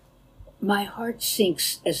My heart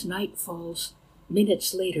sinks as night falls,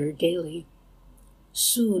 minutes later daily.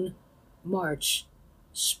 Soon, March,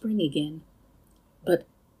 spring again. But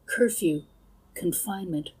curfew,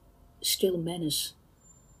 confinement, still menace.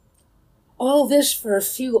 All this for a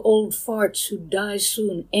few old farts who die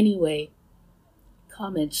soon anyway.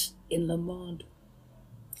 Comments in Le Monde.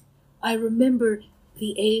 I remember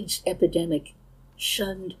the AIDS epidemic,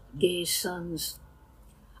 shunned gay sons.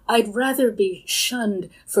 I'd rather be shunned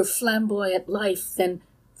for flamboyant life than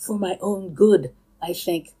for my own good, I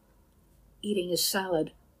think. Eating a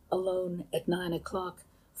salad alone at 9 o'clock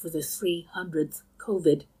for the 300th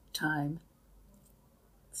COVID time.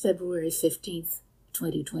 February 15th,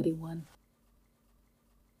 2021.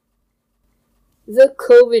 The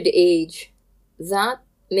COVID age. That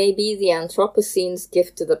may be the Anthropocene's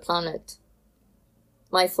gift to the planet.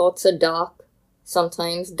 My thoughts are dark,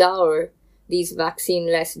 sometimes dour, these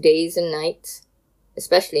vaccine-less days and nights,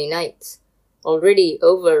 especially nights, already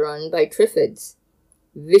overrun by triffids,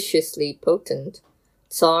 viciously potent,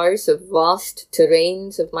 tsars of vast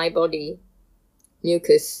terrains of my body,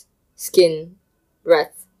 mucus, skin,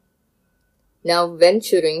 breath, now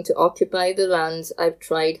venturing to occupy the lands I've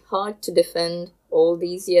tried hard to defend all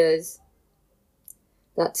these years.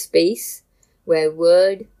 That space where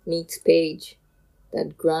word meets page,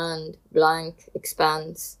 that grand, blank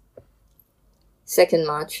expanse. 2nd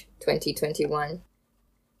March 2021.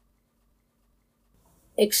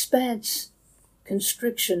 Expanse,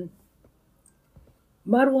 constriction.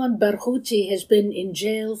 Marwan Barghouti has been in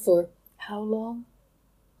jail for how long?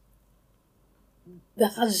 The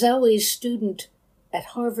Ghazawi student at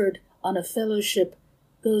Harvard on a fellowship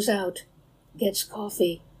goes out, gets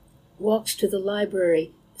coffee, walks to the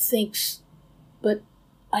library, thinks, but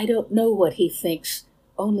I don't know what he thinks,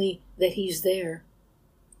 only that he's there.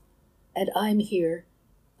 And I'm here,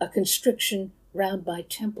 a constriction round my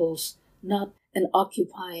temples, not an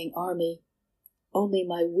occupying army, only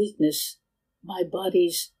my weakness, my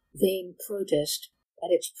body's vain protest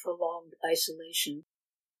at its prolonged isolation.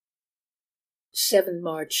 7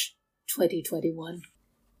 March 2021.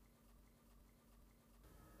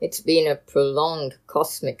 It's been a prolonged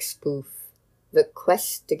cosmic spoof, the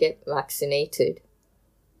quest to get vaccinated.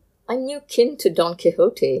 I'm new kin to Don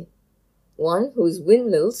Quixote, one whose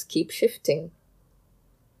windmills keep shifting.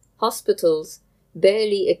 Hospitals,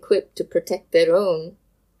 barely equipped to protect their own,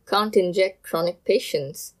 can't inject chronic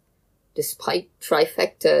patients, despite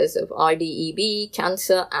trifectas of RDEB,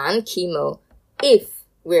 cancer, and chemo, if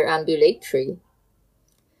we're ambulatory.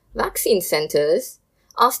 Vaccine centers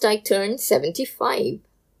asked I turn 75.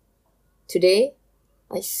 Today,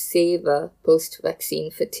 I savor post-vaccine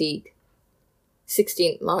fatigue.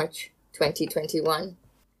 16th March 2021.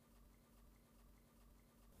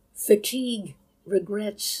 Fatigue,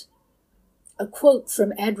 regrets. A quote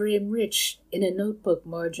from Adrian Rich in a notebook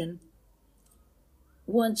margin.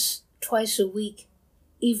 Once, twice a week,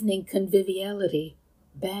 evening conviviality,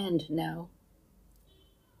 banned now.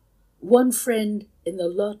 One friend in the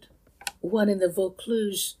Lot, one in the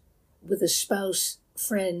Vaucluse, with a spouse,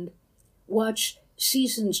 friend. Watch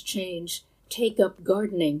seasons change, take up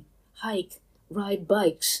gardening, hike, ride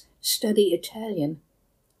bikes, study Italian.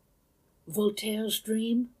 Voltaire's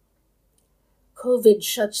dream? COVID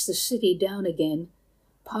shuts the city down again,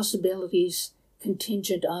 possibilities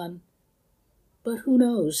contingent on, but who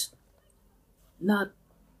knows? Not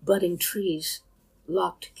budding trees,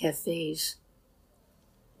 locked cafes.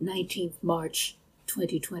 19th March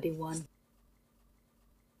 2021.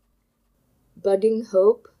 Budding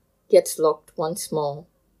hope gets locked once more.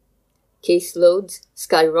 Caseloads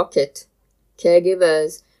skyrocket.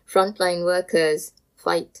 Caregivers, frontline workers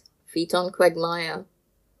fight, feet on quagmire.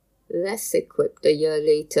 Less equipped a year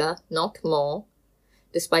later, not more,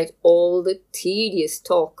 despite all the tedious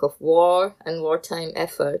talk of war and wartime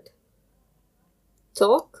effort.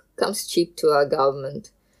 Talk comes cheap to our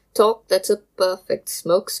government. Talk that's a perfect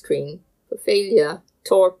smokescreen for failure,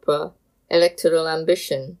 torpor, electoral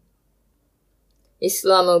ambition.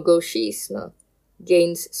 Islamo-gauchisme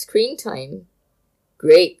gains screen time.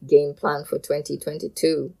 Great game plan for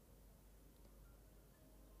 2022.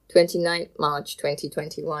 29th March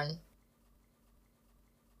 2021.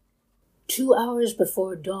 2 hours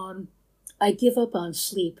before dawn, I give up on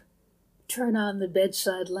sleep, turn on the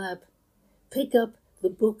bedside lamp, pick up the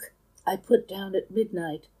book I put down at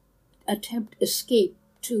midnight, attempt escape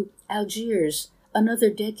to Algiers, another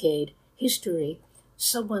decade, history,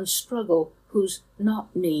 someone's struggle who's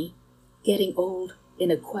not me, getting old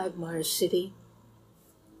in a quagmire city.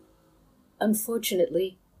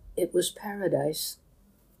 Unfortunately, it was paradise.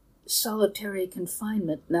 Solitary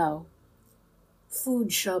confinement now.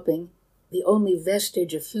 Food shopping, the only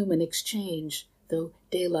vestige of human exchange, though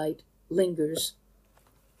daylight lingers.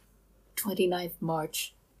 29th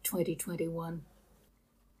March, 2021.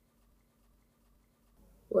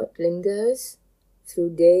 What lingers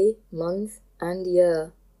through day, month, and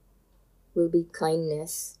year will be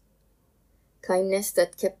kindness. Kindness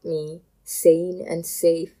that kept me sane and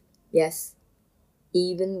safe, yes,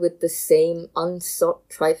 even with the same unsought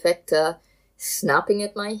trifecta snapping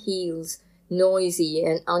at my heels, noisy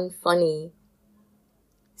and unfunny,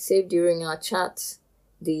 save during our chats,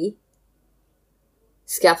 the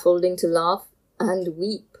scaffolding to laugh and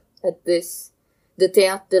weep at this, the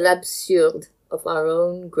théâtre de l'absurde of our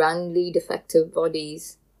own grandly defective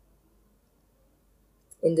bodies.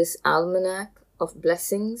 In this almanac of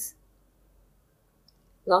blessings,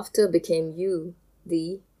 laughter became you,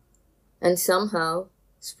 thee, and somehow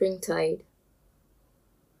springtide.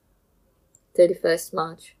 31st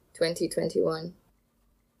March, 2021.